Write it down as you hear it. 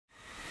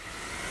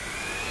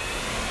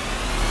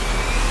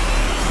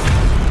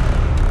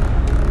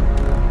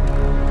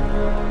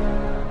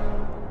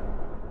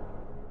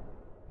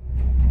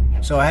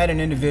So I had an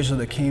individual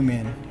that came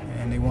in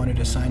and they wanted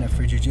to sign up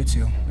for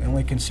jiu-jitsu. The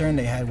only concern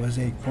they had was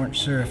they weren't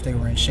sure if they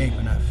were in shape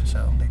enough.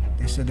 So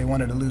they said they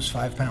wanted to lose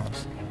 5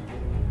 pounds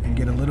and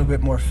get a little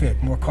bit more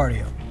fit, more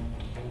cardio.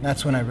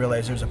 That's when I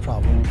realized there's a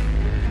problem.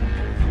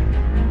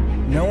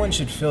 No one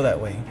should feel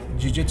that way.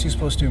 Jiu-jitsu is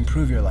supposed to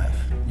improve your life.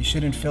 You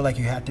shouldn't feel like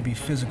you have to be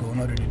physical in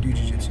order to do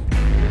jiu-jitsu.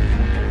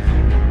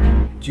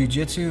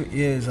 Jiu-jitsu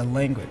is a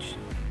language.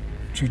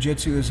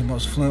 Jiu-jitsu is the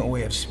most fluent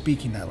way of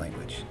speaking that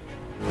language.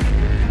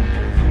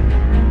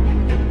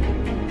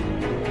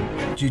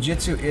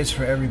 Jiu-jitsu is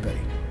for everybody.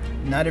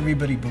 Not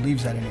everybody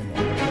believes that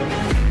anymore.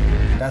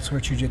 That's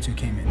where jiu-jitsu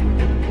came in.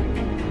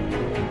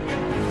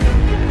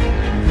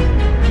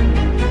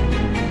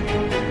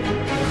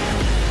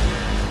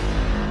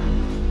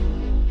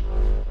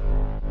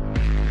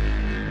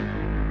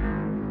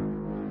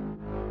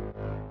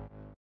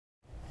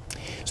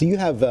 So you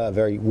have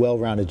very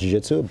well-rounded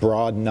jiu-jitsu, a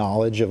broad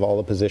knowledge of all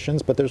the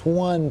positions, but there's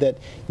one that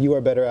you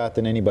are better at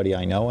than anybody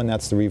I know, and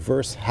that's the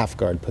reverse half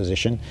guard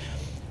position.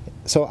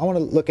 So I want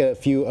to look at a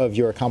few of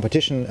your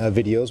competition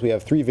videos. We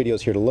have 3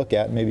 videos here to look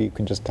at. Maybe you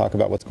can just talk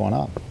about what's going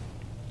on.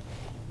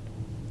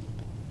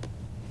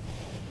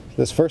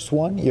 This first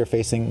one, you're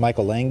facing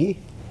Michael Lange,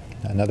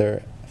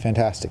 another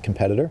fantastic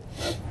competitor.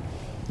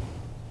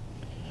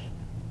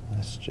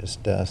 Let's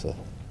just, so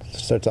it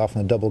starts off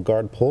in a double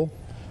guard pull.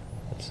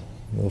 Let's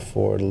move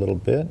forward a little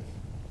bit.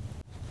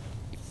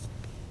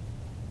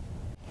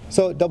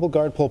 So double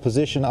guard pull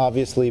position,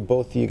 obviously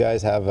both of you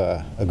guys have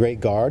a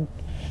great guard.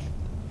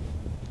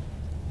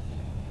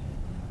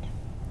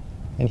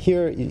 And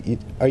here,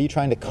 are you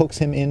trying to coax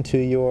him into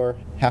your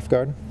half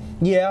guard?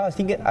 Yeah, I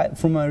think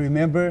from what I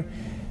remember,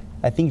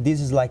 I think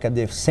this is like at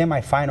the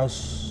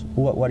semifinals.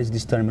 What is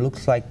this tournament? It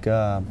looks like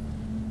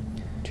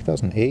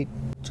 2008.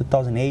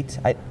 2008.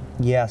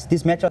 Yes,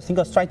 this match I think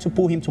I was trying to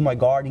pull him to my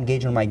guard,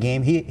 engage on my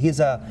game. He's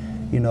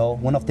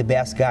one of the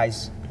best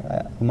guys,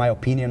 in my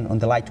opinion, on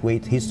the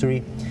lightweight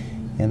history,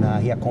 and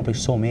he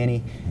accomplished so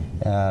many.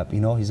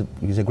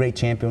 He's a great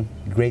champion,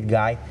 great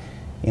guy,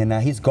 and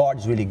his guard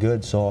is really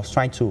good. So I was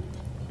trying to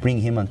bring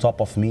him on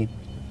top of me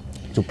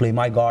to play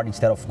my guard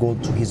instead of go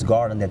to his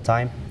guard at that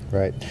time.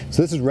 Right.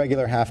 So this is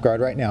regular half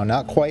guard right now,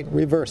 not quite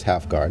reverse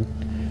half guard,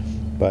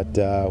 but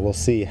we'll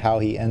see how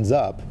he ends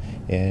up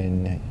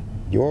in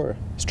your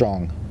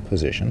strong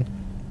position.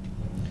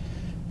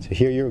 So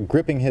here you're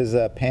gripping his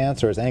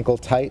pants or his ankle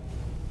tight,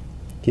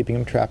 keeping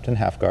him trapped in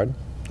half guard.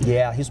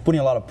 Yeah, he's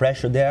putting a lot of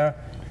pressure there,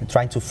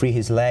 trying to free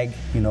his leg,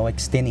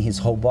 extending his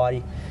whole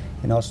body.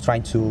 I was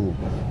trying to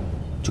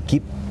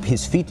keep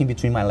his feet in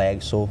between my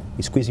legs, so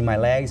he's squeezing my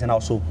legs and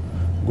also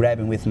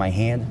grabbing with my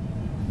hand.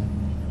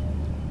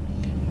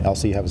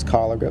 Also you have his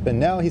collar grip, and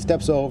now he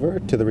steps over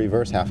to the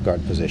reverse half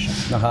guard position.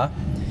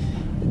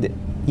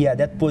 Yeah,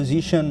 that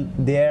position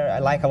there, I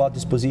like a lot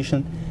this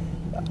position.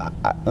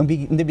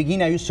 In the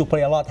beginning I used to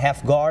play a lot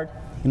half guard,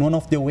 and one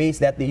of the ways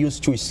that they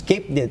used to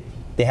escape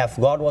the half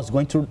guard was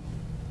going to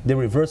the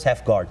reverse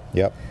half guard.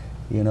 Yep.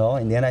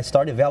 And then I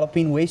started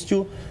developing ways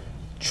to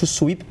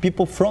sweep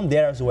people from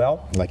there as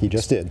well. Like you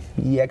just did.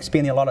 Yeah,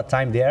 spending a lot of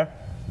time there.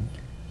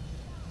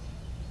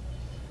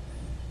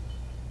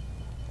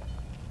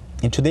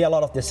 And today a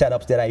lot of the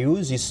setups that I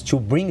use is to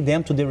bring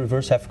them to the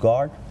reverse half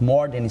guard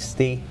more than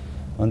stay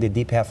on the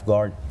deep half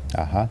guard.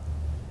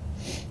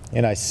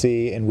 And I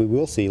see, and we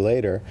will see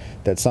later,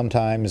 that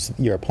sometimes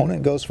your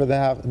opponent goes for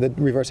the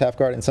reverse half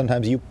guard, and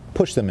sometimes you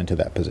push them into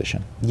that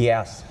position.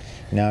 Yes.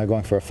 Now you're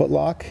going for a foot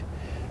lock.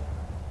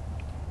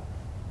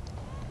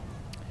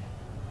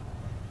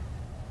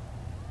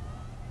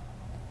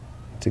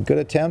 It's a good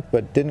attempt,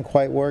 but didn't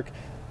quite work.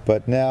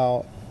 But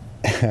now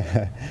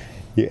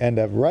you end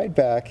up right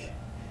back.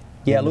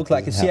 Yeah, look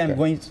like you see, I'm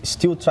going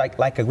still try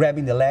like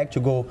grabbing the leg to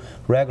go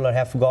regular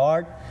half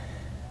guard,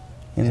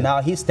 and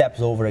now he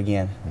steps over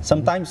again.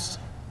 Sometimes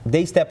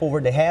they step over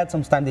the head,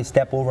 sometimes they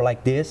step over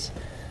like this,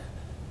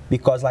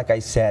 because like I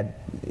said,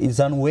 it's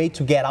a way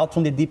to get out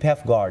from the deep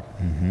half guard.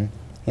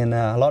 And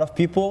a lot of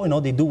people,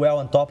 they do well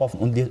on top of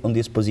on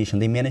this position.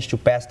 They manage to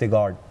pass the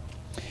guard.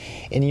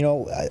 And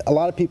a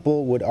lot of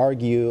people would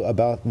argue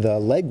about the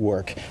leg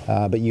work,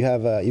 but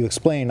you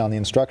explained on the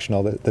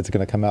instructional that's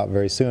going to come out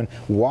very soon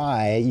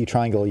why you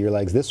triangle your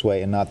legs this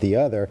way and not the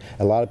other.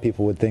 A lot of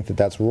people would think that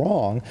that's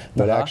wrong,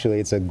 but actually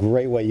it's a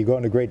great way. You go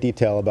into great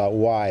detail about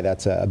why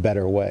that's a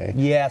better way.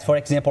 Yes, for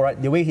example,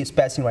 the way he's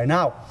passing right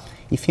now,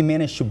 if he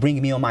managed to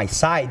bring me on my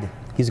side,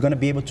 he's going to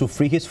be able to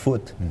free his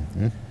foot.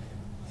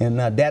 And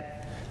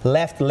that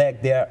left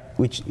leg there,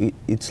 which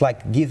it's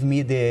like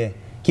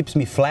keeps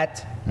me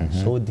flat,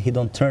 so he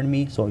don't turn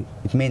me, so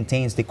it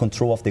maintains the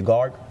control of the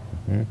guard.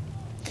 And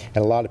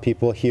a lot of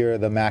people hear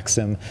the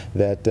maxim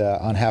that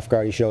on half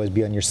guard you should always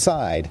be on your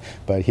side,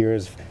 but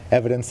here's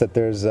evidence that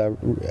there's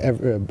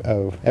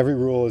every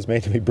rule is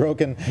made to be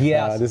broken.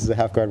 Yes. This is a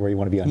half guard where you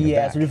want to be on your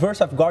back. Yes, reverse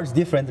half guard is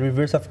different.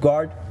 Reverse half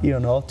guard,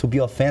 to be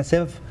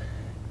offensive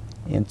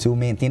and to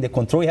maintain the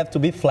control, you have to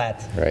be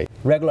flat. Right.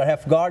 Regular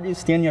half guard, you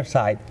stay on your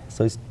side,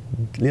 so it's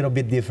a little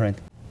bit different.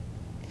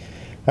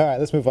 All right,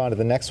 let's move on to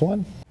the next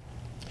one.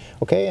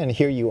 Okay, and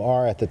here you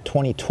are at the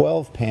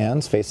 2012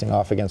 Pans facing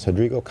off against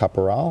Rodrigo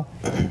Caporal,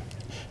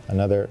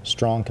 another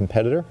strong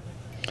competitor.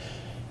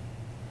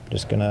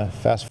 Just going to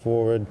fast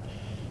forward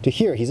to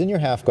here. He's in your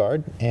half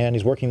guard and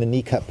he's working the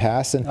knee cut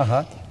pass. And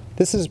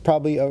this is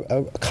probably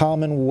a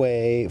common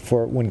way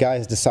for when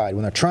guys decide,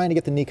 when they're trying to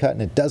get the knee cut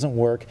and it doesn't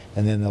work,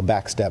 and then they'll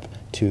backstep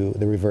to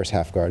the reverse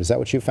half guard. Is that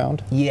what you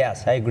found?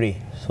 Yes, I agree.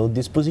 So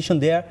this position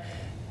there,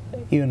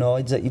 you know,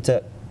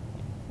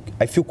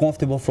 I feel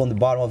comfortable from the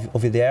bottom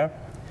over there.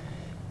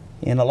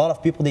 And a lot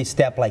of people, they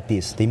step like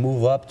this. They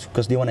move up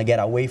because they want to get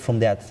away from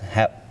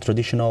that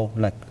traditional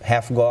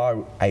half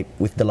guard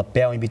with the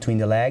lapel in between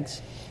the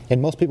legs.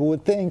 And most people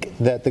would think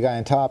that the guy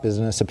on top is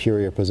in a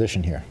superior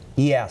position here.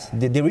 Yes.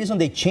 The reason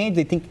they change,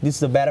 they think this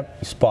is a better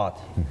spot.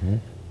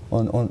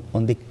 On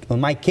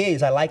my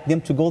case, I like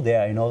them to go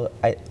there. You know,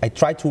 I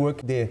try to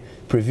work the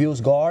previous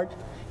guard.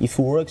 If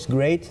it works,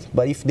 great.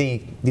 But if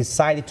they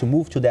decided to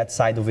move to that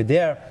side over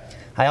there,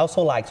 I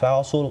also like. So I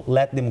also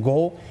let them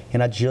go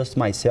and adjust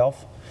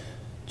myself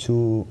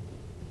to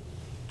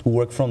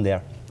work from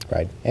there.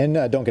 Right. And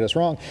don't get us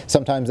wrong,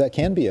 sometimes that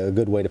can be a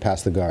good way to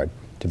pass the guard,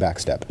 to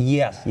backstep.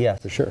 Yes,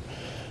 yes. For sure.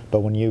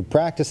 But when you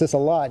practice this a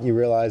lot, you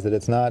realize that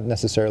it's not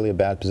necessarily a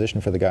bad position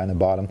for the guy in the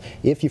bottom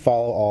if you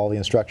follow all the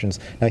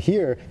instructions. Now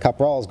here,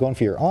 Caporal is going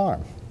for your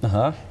arm.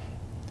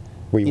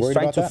 Were you worried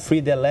about that? He's trying to free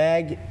the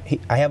leg.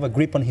 I have a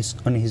grip on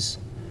his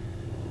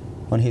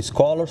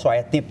collar, so I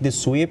attempt the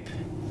sweep,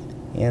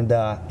 and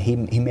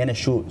he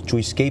managed to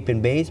escape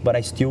in base, but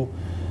I still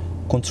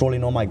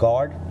controlling on my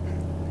guard.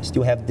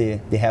 Still have the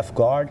half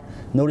guard.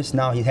 Notice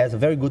now he has a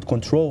very good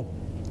control,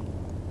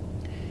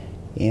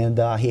 and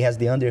he has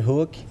the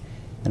underhook,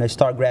 and I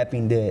start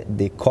grabbing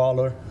the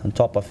collar on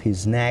top of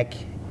his neck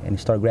and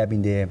start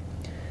grabbing the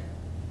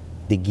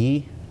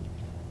gi.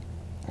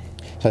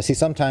 So I see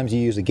sometimes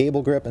you use a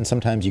gable grip and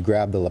sometimes you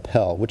grab the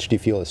lapel. Which do you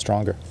feel is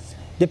stronger?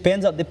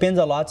 Depends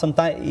a lot.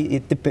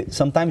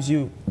 Sometimes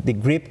the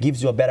grip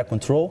gives you a better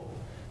control.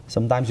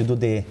 Sometimes you do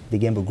the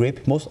gable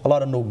grip. A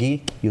lot of no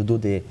gi, you do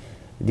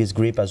this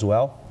grip as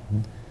well.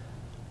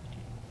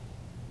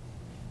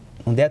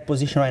 On that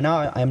position right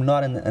now, I'm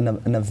not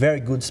in a very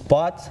good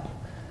spot,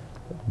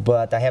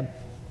 but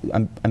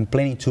I'm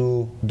planning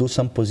to do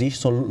some position.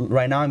 So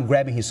right now I'm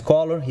grabbing his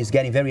collar. He's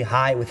getting very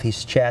high with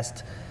his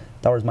chest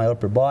towards my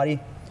upper body.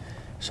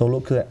 So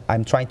look,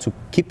 I'm trying to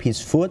keep his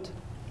foot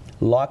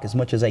locked as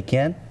much as I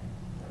can.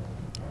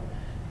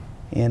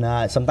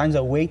 And sometimes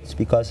I wait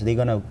because they're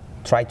gonna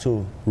try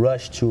to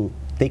rush to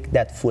take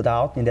that foot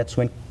out, and that's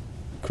when it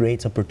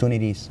creates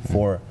opportunities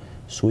for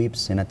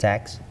sweeps and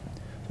attacks.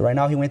 So right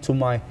now he went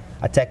to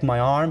attack my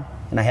arm,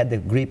 and I had the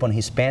grip on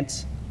his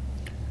pants.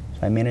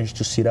 So I managed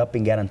to sit up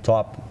and get on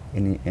top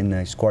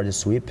and score the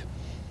sweep.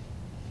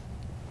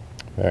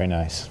 Very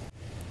nice.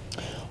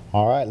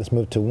 All right, let's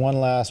move to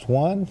one last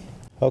one.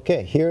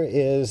 Okay, here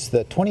is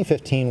the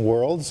 2015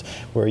 Worlds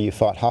where you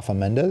fought Rafa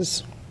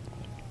Mendes.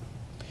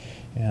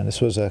 And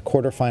this was a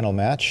quarterfinal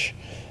match.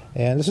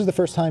 And this is the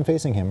first time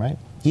facing him, right?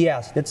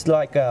 Yes, that's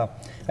like, I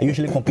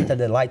usually compete at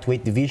the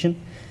lightweight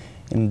division.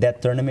 In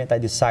that tournament, I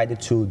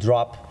decided to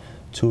drop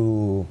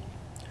to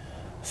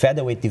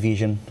featherweight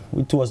division,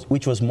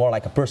 which was more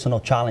like a personal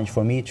challenge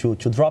for me to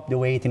drop the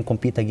weight and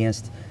compete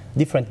against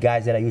different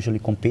guys that I usually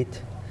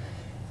compete.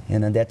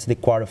 And that's the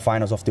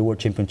quarterfinals of the World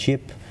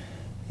Championship.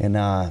 And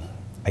I'm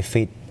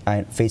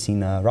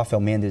facing Rafael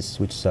Mendes,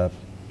 which,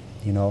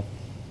 you know,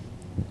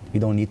 you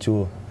don't need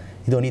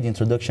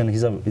introduction.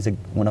 He's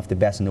one of the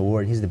best in the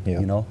world. He's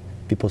you know,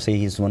 people say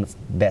he's one of the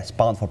best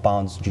pound for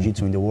pound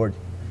jiu-jitsu in the world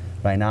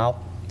right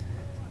now.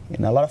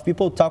 And a lot of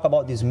people talk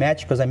about this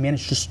match because I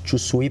managed to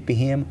sweep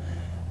him.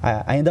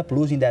 I ended up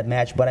losing that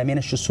match, but I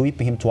managed to sweep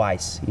him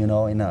twice, you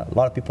know, and a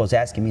lot of people was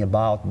asking me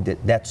about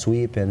that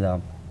sweep.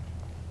 And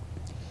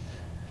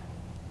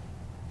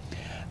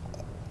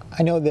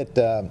I know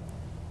that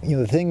you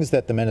know, the things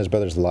that the Mendes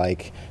brothers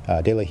like,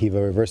 De La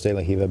Riva, reverse De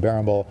La Riva,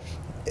 Barambol,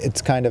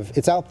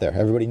 it's out there.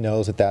 Everybody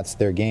knows that that's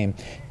their game.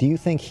 Do you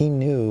think he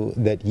knew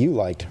that you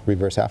liked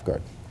reverse half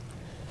guard?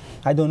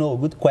 I don't know.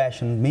 Good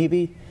question.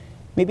 Maybe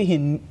he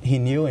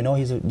knew. You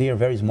know, they are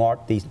very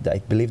smart. I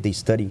believe they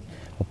study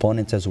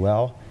opponents as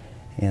well,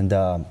 and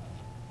but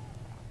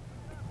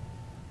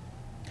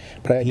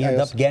he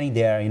ended up getting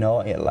there. You know,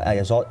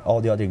 as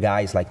all the other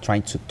guys like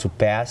trying to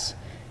pass,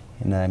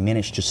 and I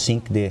managed to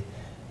sync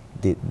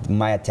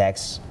my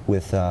attacks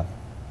with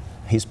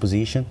his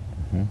position.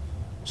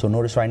 So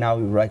notice right now,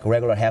 like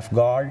regular half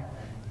guard,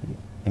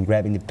 and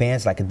grabbing the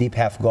pants like a deep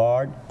half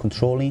guard,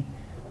 controlling.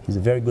 He's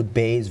a very good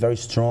base, very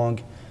strong,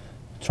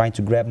 trying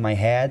to grab my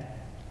head.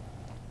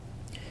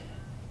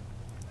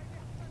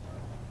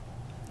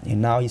 And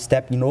now he's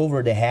stepping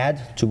over the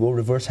head to go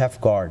reverse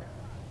half guard.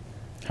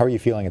 How are you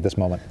feeling at this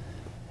moment?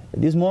 At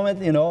this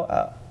moment, you know,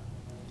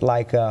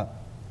 I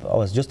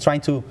was just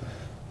trying to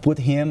put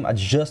him,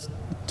 adjust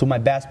to my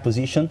best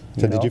position.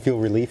 So did you feel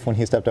relief when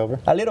he stepped over?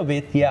 A little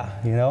bit,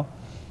 yeah, you know.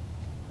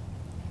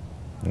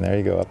 And there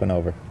you go, up and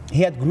over.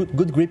 He had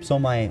good grips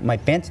on my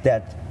pants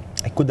that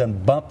I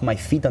couldn't bump my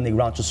feet on the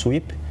ground to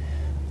sweep.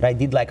 But I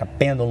did like a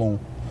pendulum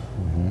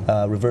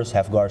reverse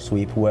half guard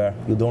sweep where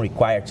you don't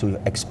require to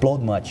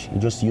explode much. You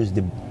just use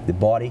the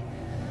body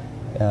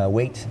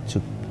weight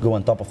to go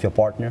on top of your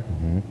partner.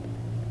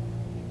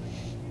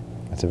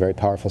 That's a very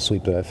powerful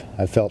sweep that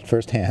I've felt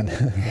firsthand.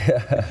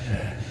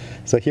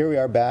 So here we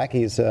are back.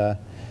 He's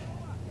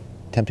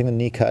attempting the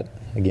knee cut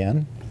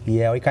again.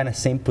 Yeah, we kind of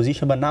same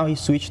position, but now he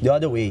switched the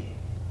other way.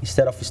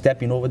 Instead of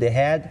stepping over the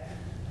head,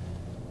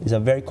 it's a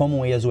very common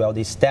way as well.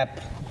 They step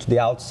to the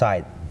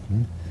outside.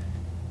 And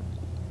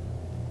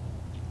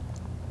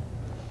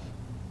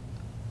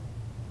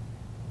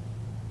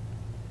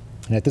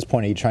at this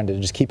point, are you trying to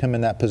just keep him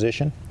in that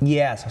position?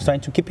 Yes, I was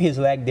trying to keep his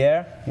leg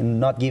there and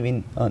not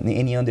giving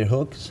any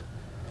underhooks.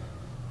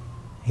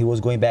 He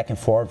was going back and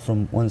forth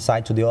from one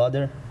side to the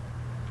other.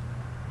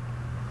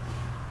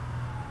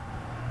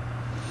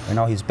 And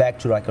now he's back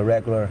to like a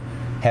regular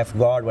half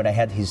guard where I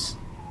had his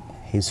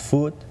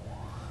foot.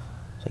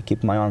 So I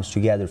keep my arms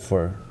together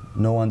for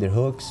no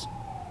underhooks.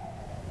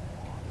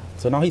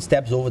 So now he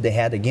steps over the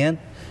head again.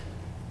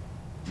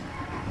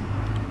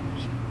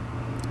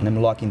 And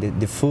I'm locking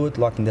the foot,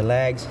 locking the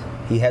legs.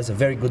 He has a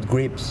very good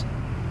grips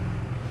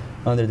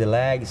under the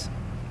legs.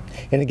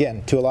 And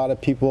again, to a lot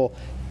of people,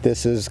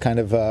 this is kind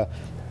of a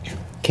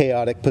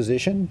chaotic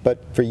position,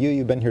 but for you,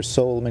 you've been here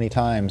so many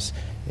times,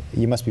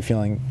 you must be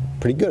feeling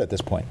pretty good at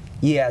this point.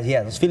 Yeah,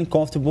 I was feeling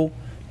comfortable.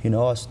 You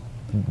know, I was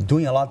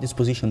doing a lot of this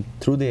position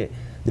through the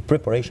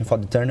preparation for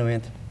the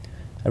tournament.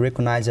 I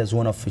recognize as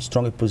one of the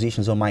stronger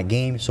positions on my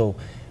game, so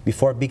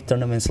before big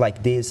tournaments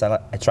like this, I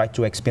try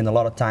to expend a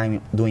lot of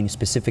time doing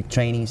specific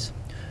trainings.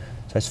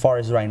 So as far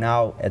as right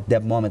now, at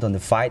that moment on the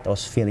fight, I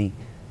was feeling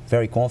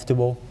very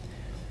comfortable.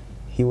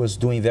 He was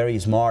doing very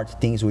smart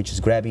things, which is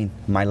grabbing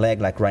my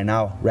leg, like right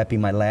now, wrapping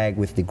my leg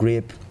with the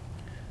grip,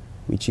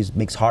 which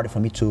makes it harder for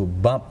me to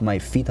bump my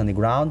feet on the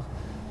ground.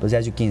 But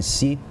as you can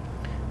see,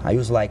 I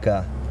use like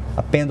a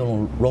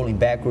pendulum rolling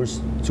backwards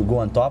to go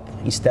on top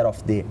instead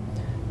of the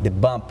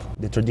bump,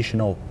 the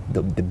traditional,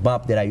 the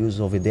bump that I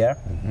use over there.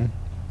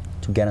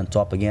 To get on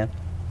top again.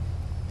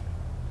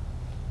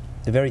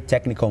 A very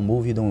technical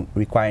move. You don't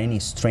require any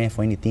strength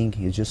or anything.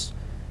 You just,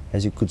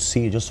 as you could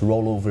see, you just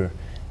roll over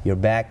your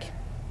back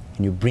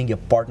and you bring your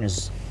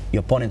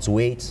opponent's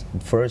weight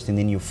first, and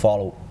then you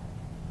follow.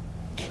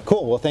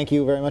 Cool. Well, thank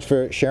you very much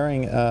for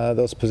sharing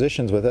those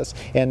positions with us.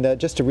 And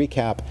just to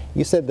recap,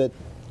 you said that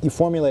you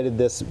formulated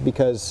this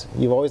because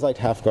you've always liked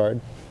half guard,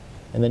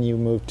 and then you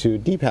moved to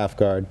deep half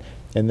guard.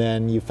 And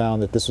then you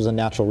found that this was a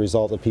natural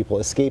result of people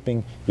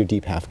escaping your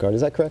deep half guard.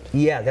 Is that correct?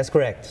 Yeah, that's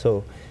correct.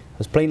 So I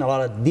was playing a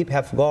lot of deep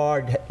half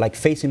guard, like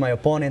facing my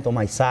opponent on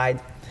my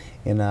side.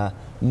 And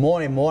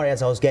more and more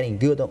as I was getting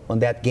good on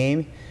that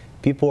game,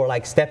 people were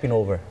like stepping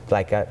over.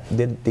 Like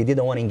they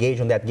didn't want to engage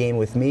on that game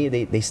with me.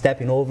 They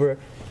stepping over.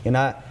 And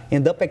I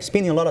ended up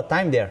expending a lot of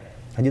time there.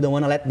 I didn't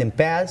want to let them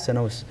pass, and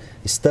I was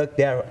stuck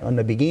there on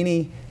the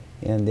beginning.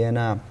 And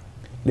then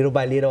little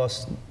by little I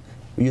was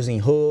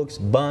using hooks,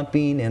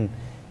 bumping, and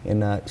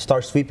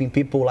start sweeping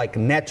people like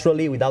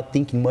naturally without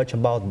thinking much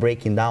about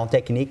breaking down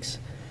techniques.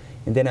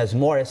 And then as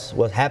more as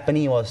was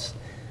happening, I was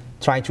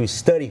trying to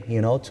study,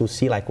 you know, to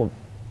see like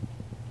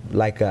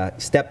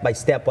step by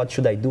step what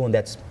should I do in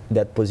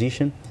that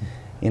position,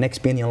 and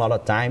expanding a lot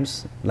of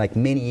times, like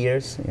many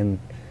years. And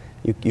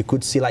you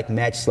could see like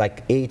matches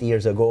like 8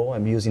 years ago,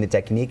 I'm using the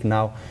technique.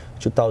 Now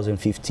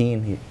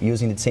 2015,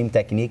 using the same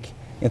technique.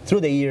 And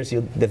through the years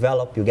you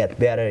develop, you get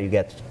better, you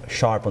get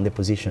sharp on the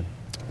position.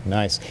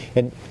 Nice.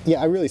 And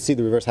yeah, I really see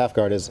the reverse half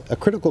guard as a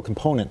critical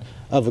component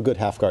of a good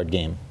half guard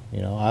game.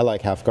 You know, I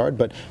like half guard,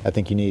 but I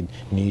think you need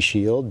knee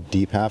shield,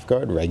 deep half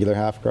guard, regular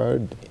half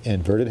guard,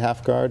 inverted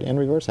half guard, and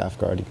reverse half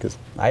guard. Because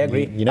I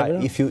agree. You never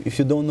know. If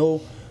you don't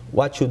know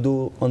what you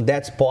do on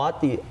that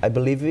spot, I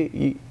believe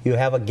you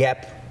have a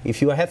gap.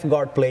 If you're a half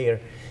guard player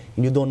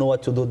and you don't know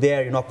what to do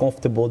there, you're not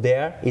comfortable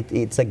there,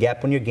 it's a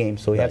gap on your game.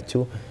 So you have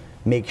to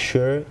make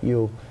sure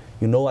you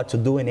know what to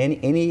do in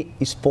any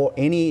sport,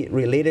 any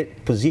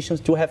related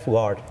positions to half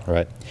guard.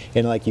 Right.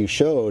 And like you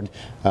showed,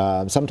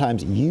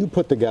 sometimes you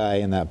put the guy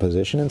in that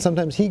position and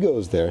sometimes he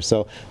goes there.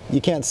 So you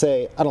can't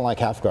say, I don't like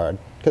half guard,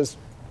 because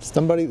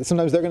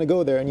sometimes they're going to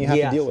go there and you have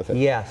to deal with it.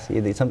 Yes,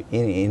 it's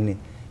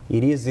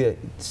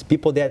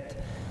people that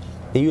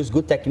they use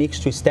good techniques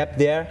to step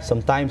there.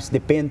 Sometimes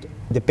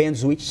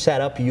depends which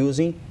setup you're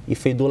using.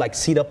 If you do like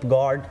sit-up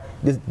guard,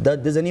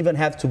 that doesn't even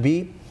have to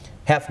be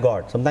half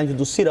guard. Sometimes you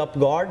do sit-up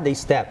guard, they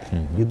step.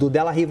 You do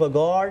Della Riva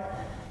guard,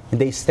 and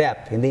they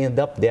step, and they end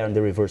up there in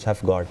the reverse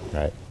half guard.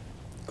 Right.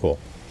 Cool.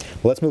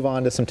 Well, let's move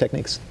on to some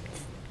techniques.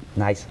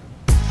 Nice.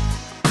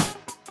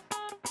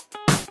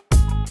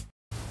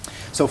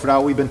 So for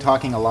now, we've been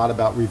talking a lot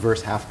about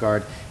reverse half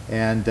guard,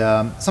 and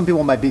some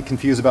people might be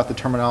confused about the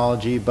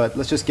terminology, but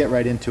let's just get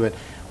right into it.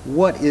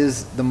 What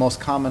is the most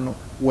common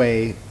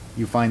way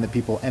you find that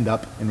people end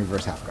up in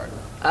reverse half guard?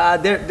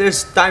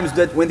 There's times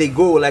that when they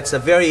go, like it's a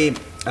very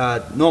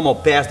normal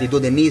pass, they do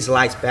the knee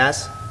slice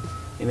pass,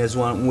 and that's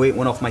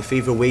one of my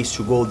favorite ways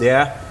to go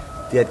there.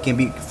 That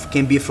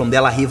can be from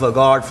Della Riva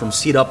guard, from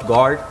sit-up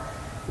guard,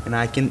 and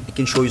I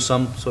can show you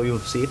some so you'll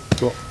see it.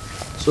 Cool.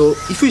 So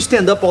if you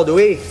stand up all the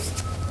way,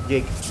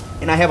 Jake,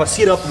 and I have a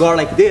sit-up guard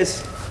like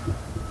this,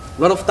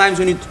 a lot of times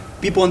when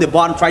people on the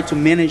bottom try to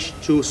manage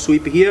to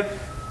sweep here,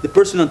 the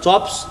person on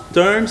top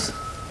turns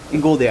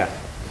and go there.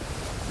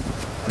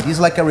 This is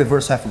like a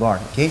reverse half guard,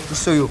 okay?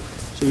 Just so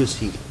you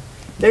see.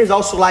 There's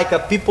also like a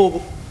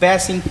people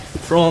passing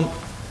from,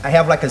 I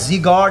have like a Z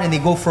guard and they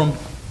go from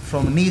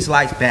knee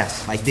slide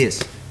pass, like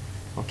this,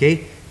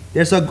 okay?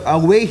 There's a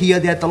way here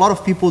that a lot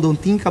of people don't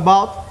think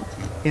about,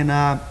 and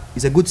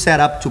it's a good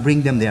setup to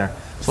bring them there.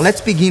 So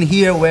let's begin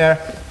here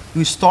where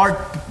you start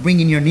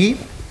bringing your knee.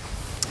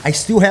 I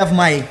still have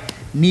my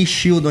knee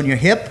shield on your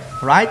hip,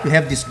 right? You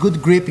have this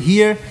good grip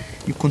here,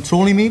 you're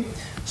controlling me.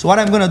 So what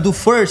I'm gonna do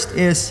first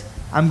is,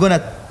 I'm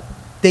gonna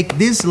take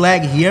this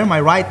leg here,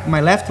 my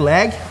left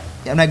leg,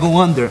 and I go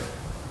under,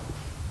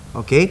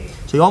 okay?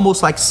 So you're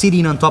almost like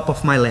sitting on top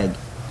of my leg.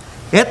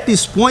 At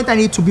this point, I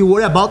need to be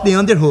worried about the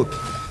underhook.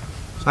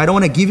 So I don't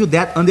wanna give you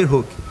that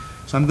underhook.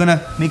 So I'm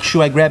gonna make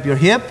sure I grab your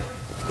hip,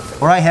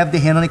 or I have the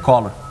hand on the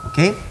collar,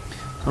 okay?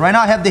 So right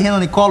now I have the hand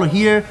on the collar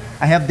here,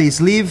 I have the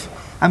sleeve.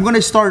 I'm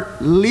gonna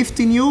start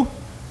lifting you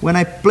when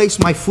I place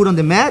my foot on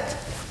the mat,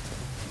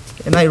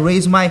 and I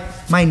raise my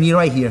knee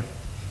right here.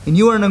 And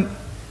you are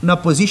in a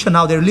position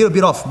now, there's a little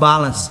bit off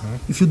balance.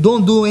 If you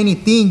don't do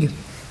anything,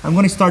 I'm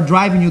gonna start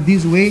driving you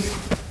this way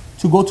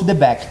to go to the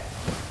back.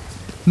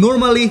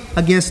 Normally,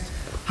 against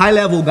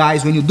high-level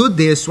guys, when you do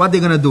this, what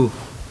they're gonna do?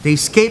 The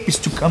escape is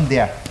to come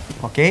there,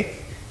 okay?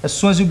 As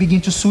soon as you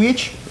begin to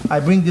switch, I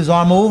bring this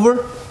arm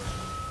over,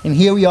 and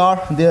here we are,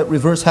 the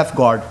reverse half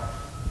guard.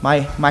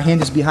 My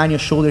hand is behind your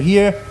shoulder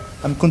here,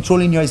 I'm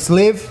controlling your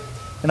sleeve,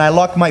 and I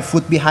lock my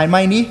foot behind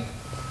my knee,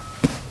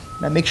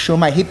 and I make sure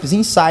my hip is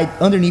inside,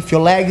 underneath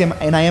your leg,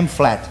 and I am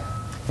flat.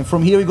 And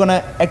from here, we're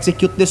gonna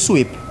execute the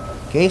sweep,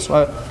 okay?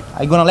 So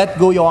I'm gonna let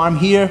go your arm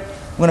here,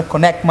 I'm gonna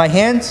connect my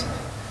hands,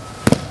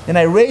 and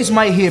I raise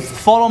my hip,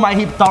 follow my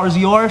hip towards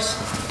yours,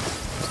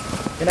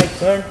 and I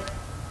turn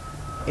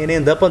and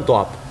end up on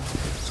top.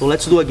 So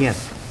let's do again.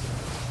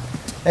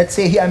 Let's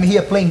say I'm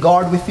here playing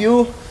guard with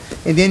you,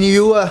 and then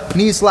you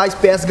knee slice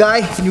pass guy,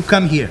 and you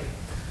come here.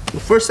 So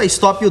first I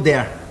stop you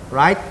there,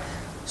 right?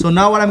 So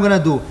now what I'm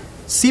gonna do,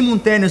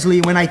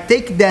 simultaneously when I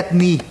take that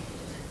knee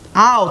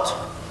out,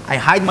 I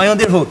hide my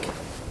underhook,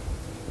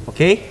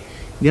 okay?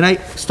 Then I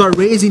start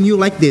raising you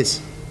like this.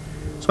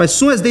 So as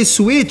soon as they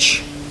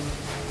switch,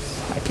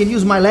 I can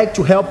use my leg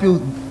to help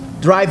you,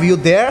 drive you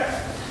there,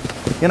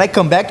 and I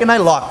come back and I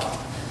lock.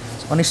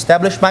 So I'm gonna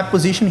establish my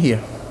position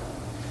here.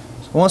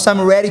 So once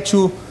I'm ready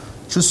to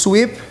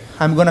sweep,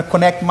 I'm gonna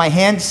connect my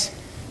hands,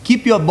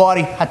 keep your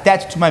body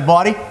attached to my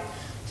body.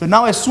 So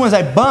now as soon as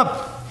I bump,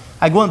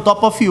 I go on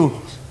top of you.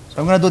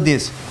 So I'm gonna do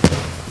this.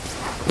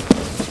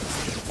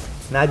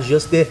 Now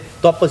adjust the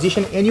top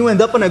position, and you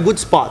end up in a good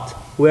spot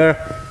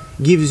where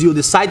gives you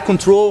the side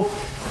control.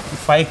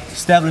 If I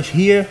establish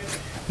here,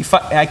 if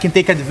I can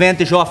take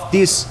advantage of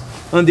this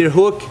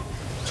underhook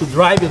to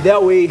drive you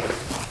that way,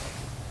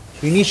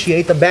 to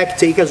initiate a back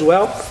take as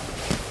well.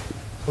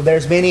 So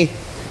there's many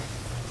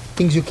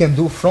things you can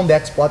do from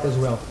that spot as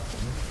well.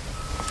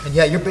 And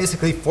yeah, you're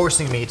basically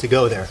forcing me to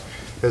go there,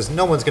 because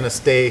no one's going to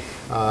stay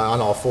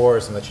on all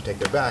fours and let you take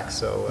their back.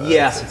 So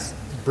yes, it's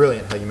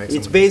brilliant how you make.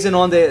 It's based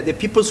on the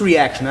people's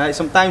reaction.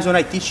 Sometimes when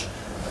I teach,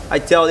 I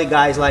tell the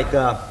guys like,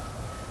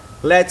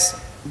 let's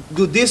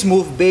do this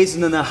move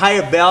based on a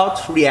higher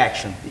belt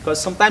reaction, because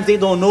sometimes they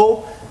don't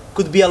know,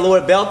 could be a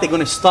lower belt, they're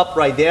going to stop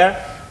right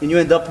there, and you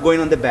end up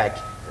going on the back.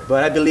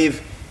 But I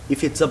believe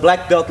if it's a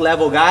black belt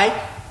level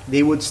guy,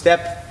 they would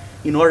step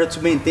in order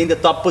to maintain the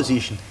top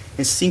position,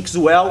 and syncs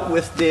well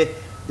with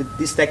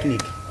this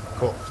technique.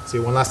 Cool. See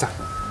you one last time.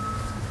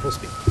 Full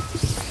speed.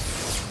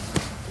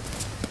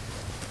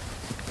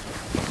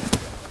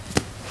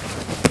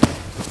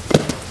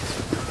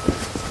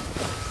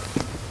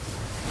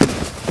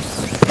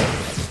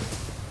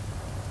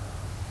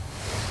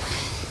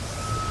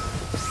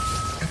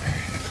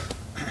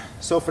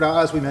 So for now,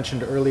 as we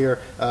mentioned earlier,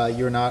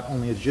 you're not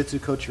only a jiu-jitsu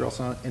coach, you're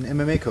also an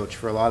MMA coach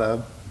for a lot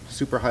of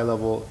super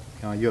high-level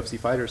UFC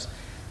fighters.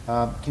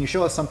 Can you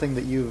show us something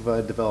that you've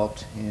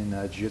developed in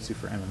jiu-jitsu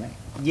for MMA?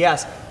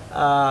 Yes.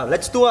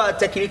 Let's do a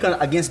technique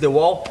against the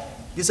wall.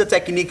 This is a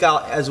technique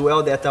as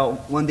well that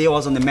one day I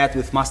was on the mat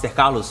with Master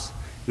Carlos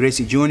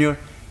Gracie Jr.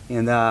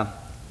 and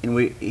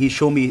he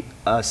showed me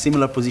a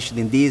similar position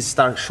in this,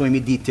 started showing me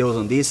details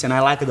on this, and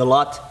I liked it a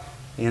lot.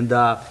 And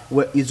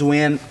it's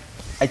when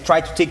I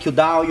try to take you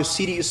down, you're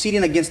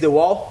sitting against the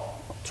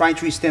wall, trying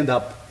to stand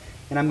up.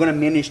 And I'm gonna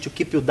manage to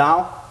keep you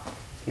down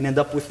and end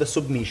up with the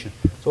submission.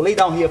 So lay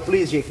down here,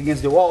 please, Jake,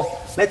 against the wall.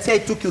 Let's say I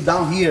took you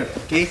down here,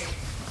 okay?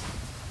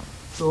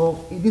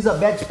 So it is a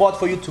bad spot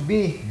for you to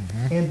be.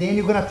 And then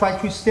you're gonna try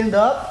to stand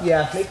up.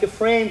 Yeah, make a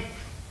frame,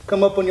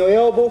 come up on your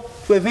elbow,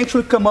 to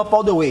eventually come up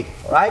all the way,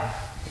 all right?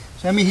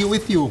 So I'm here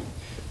with you.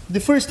 The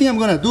first thing I'm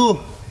gonna do,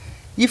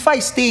 if I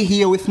stay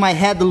here with my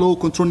head low,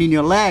 controlling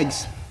your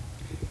legs,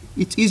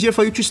 it's easier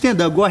for you to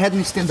stand up. Go ahead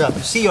and stand up.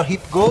 You see your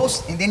hip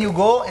goes, and then you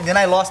go, and then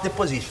I lost the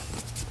position.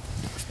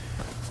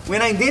 When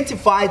I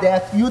identify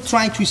that you're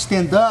trying to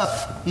stand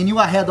up and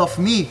you're ahead of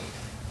me,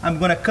 I'm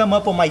gonna come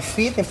up on my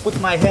feet and put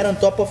my head on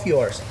top of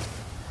yours,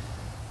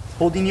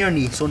 holding your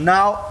knee. So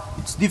now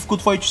it's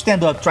difficult for you to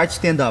stand up. Try to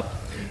stand up.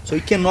 So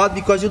you cannot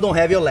because you don't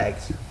have your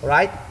legs, all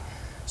right?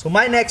 So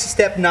my next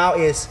step now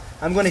is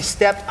I'm gonna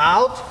step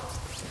out.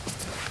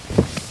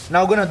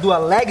 Now I'm gonna do a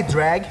leg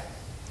drag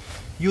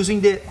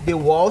using the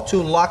wall to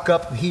lock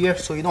up here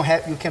so you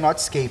cannot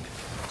escape.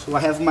 So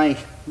I have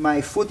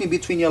my foot in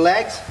between your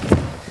legs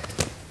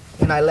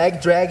and I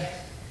leg drag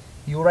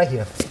you right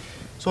here.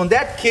 So in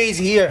that case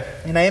here,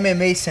 in an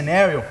MMA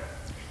scenario,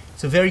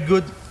 it's a very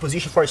good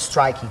position for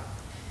striking.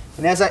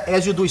 And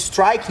as you do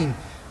striking,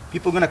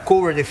 people are gonna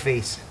cover the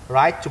face,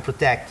 right, to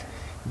protect.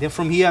 Then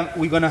from here,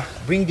 we're gonna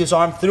bring this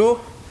arm through.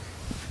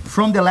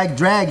 From the leg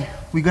drag,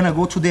 we're gonna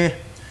go to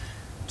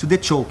the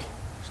choke.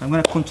 So I'm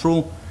gonna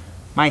control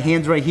my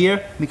hand right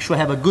here, make sure I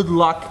have a good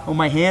lock on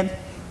my hand,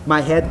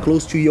 my head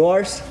close to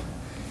yours.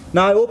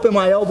 Now I open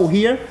my elbow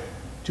here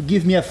to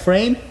give me a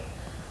frame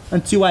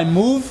until I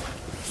move,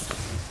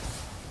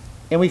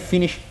 and we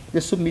finish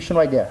the submission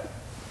right there.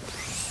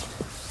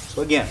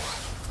 So again,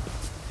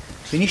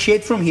 so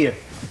initiate from here.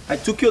 I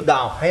took you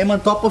down, I am on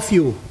top of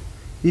you.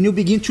 Then you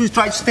begin to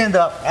try to stand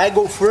up. I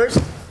go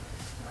first,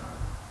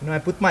 and I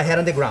put my head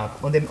on the ground,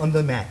 on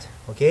the mat,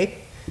 okay?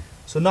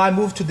 So now I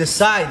move to the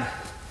side,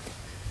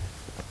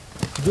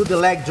 do the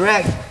leg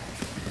drag,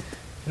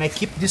 and I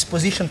keep this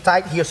position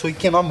tight here so you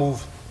cannot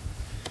move.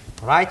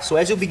 All right, so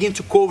as you begin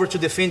to cover to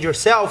defend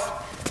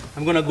yourself,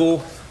 I'm gonna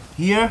go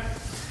here,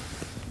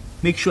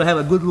 make sure I have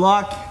a good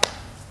lock,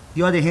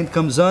 the other hand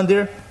comes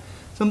under.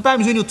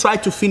 Sometimes when you try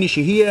to finish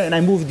here and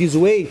I move this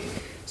way,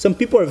 some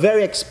people are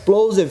very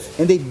explosive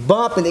and they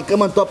bump and they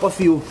come on top of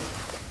you.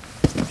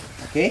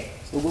 Okay,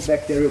 so go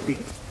back there real quick.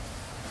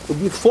 So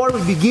before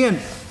we begin,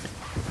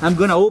 I'm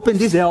gonna open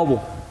this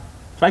elbow.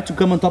 Try to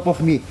come on top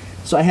of me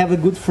so I have a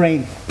good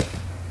frame.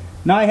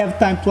 Now I have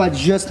time to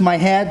adjust my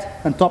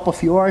head on top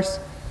of yours,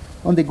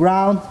 on the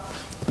ground,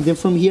 and then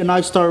from here now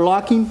I start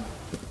locking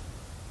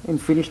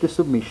and finish the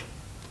submission.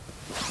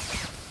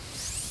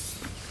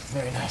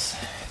 Very nice.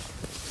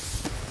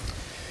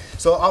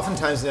 So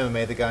oftentimes in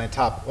MMA, the guy on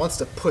top wants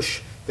to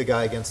push the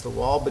guy against the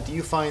wall, but do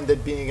you find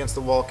that being against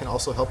the wall can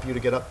also help you to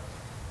get up?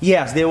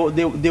 Yes,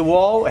 the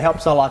wall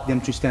helps a lot them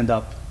to stand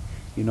up.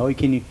 You know,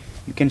 you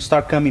can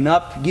start coming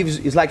up.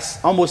 It's like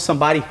almost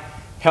somebody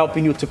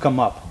helping you to come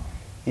up,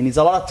 and it's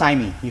a lot of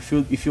timing. If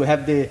you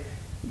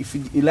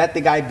let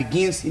the guy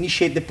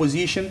initiate the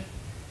position,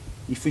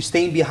 if you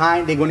stay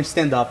behind, they're going to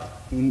stand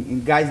up.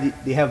 And guys,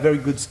 they have very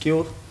good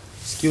skills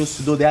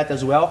to do that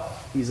as well.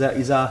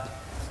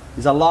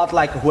 It's a lot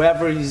like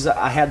whoever is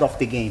ahead of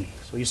the game.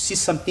 So you see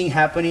something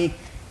happening,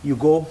 you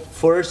go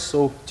first,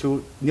 so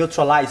to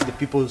neutralize the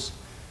people's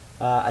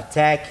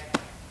attack,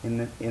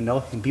 and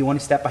be one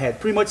step ahead.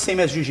 Pretty much same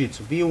as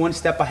jiu-jitsu. Be one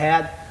step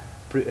ahead,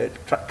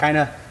 kind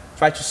of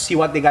try to see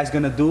what the guy's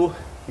gonna do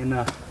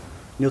and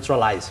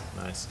neutralize.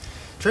 Nice.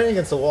 Training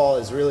against the wall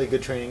is really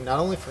good training, not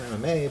only for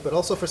MMA, but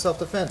also for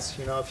self-defense.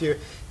 You know, if you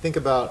think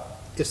about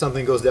if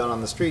something goes down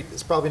on the street,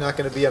 it's probably not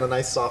going to be on a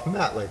nice soft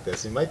mat like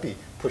this. You might be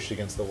pushed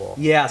against the wall.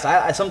 Yes,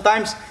 I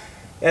sometimes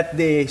at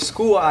the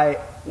school,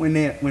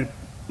 when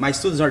my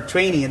students are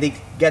training and they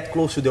get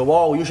close to the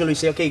wall, we usually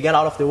say, okay, get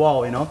out of the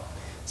wall, you know.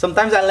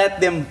 Sometimes I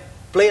let them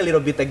play a little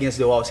bit against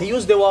the wall. Say,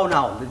 use the wall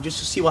now, just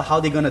to see how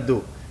they're going to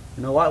do.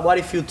 You know, what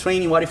if you're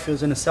training, what if you're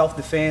in a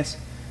self-defense,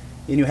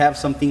 and you have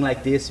something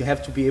like this, you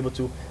have to be able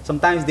to,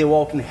 sometimes the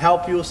wall can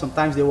help you,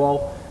 sometimes the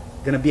wall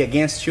going to be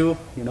against you,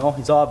 you know.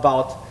 It's all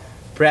about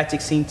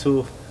practicing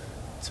to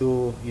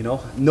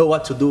know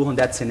what to do in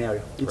that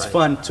scenario. It's right.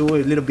 fun too, a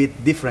little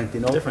bit different,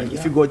 you know. Different,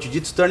 if you go to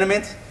jiu-jitsu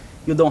tournament,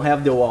 you don't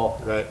have the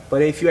wall. Right.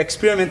 But if you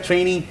experiment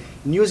training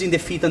using the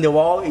feet on the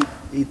wall,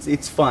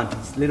 it's fun.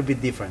 It's a little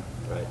bit different.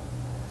 Right.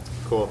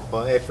 Cool.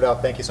 Well, hey, Fidel,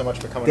 thank you so much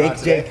for coming on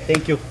today. Jake,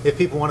 thank you. If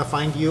people want to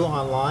find you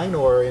online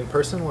or in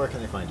person, where can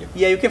they find you?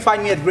 Yeah, you can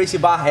find me at Gracie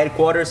Bar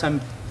headquarters.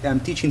 I'm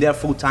teaching there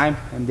full time.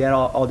 I'm there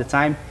all the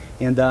time.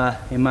 And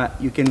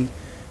you can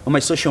on my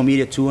social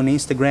media too, on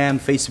Instagram,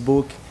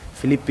 Facebook,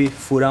 Philipe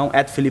Furão,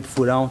 at Philipe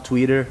Furão,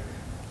 Twitter.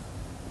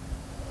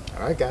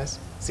 All right, guys.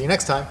 See you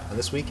next time on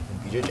This Week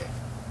in BJJ.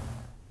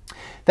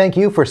 Thank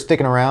you for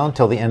sticking around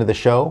till the end of the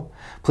show.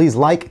 Please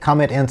like,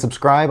 comment, and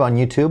subscribe on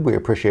YouTube. We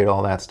appreciate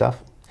all that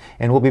stuff.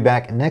 And we'll be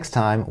back next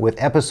time with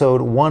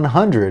episode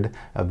 100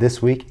 of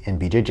This Week in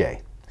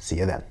BJJ. See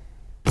you then.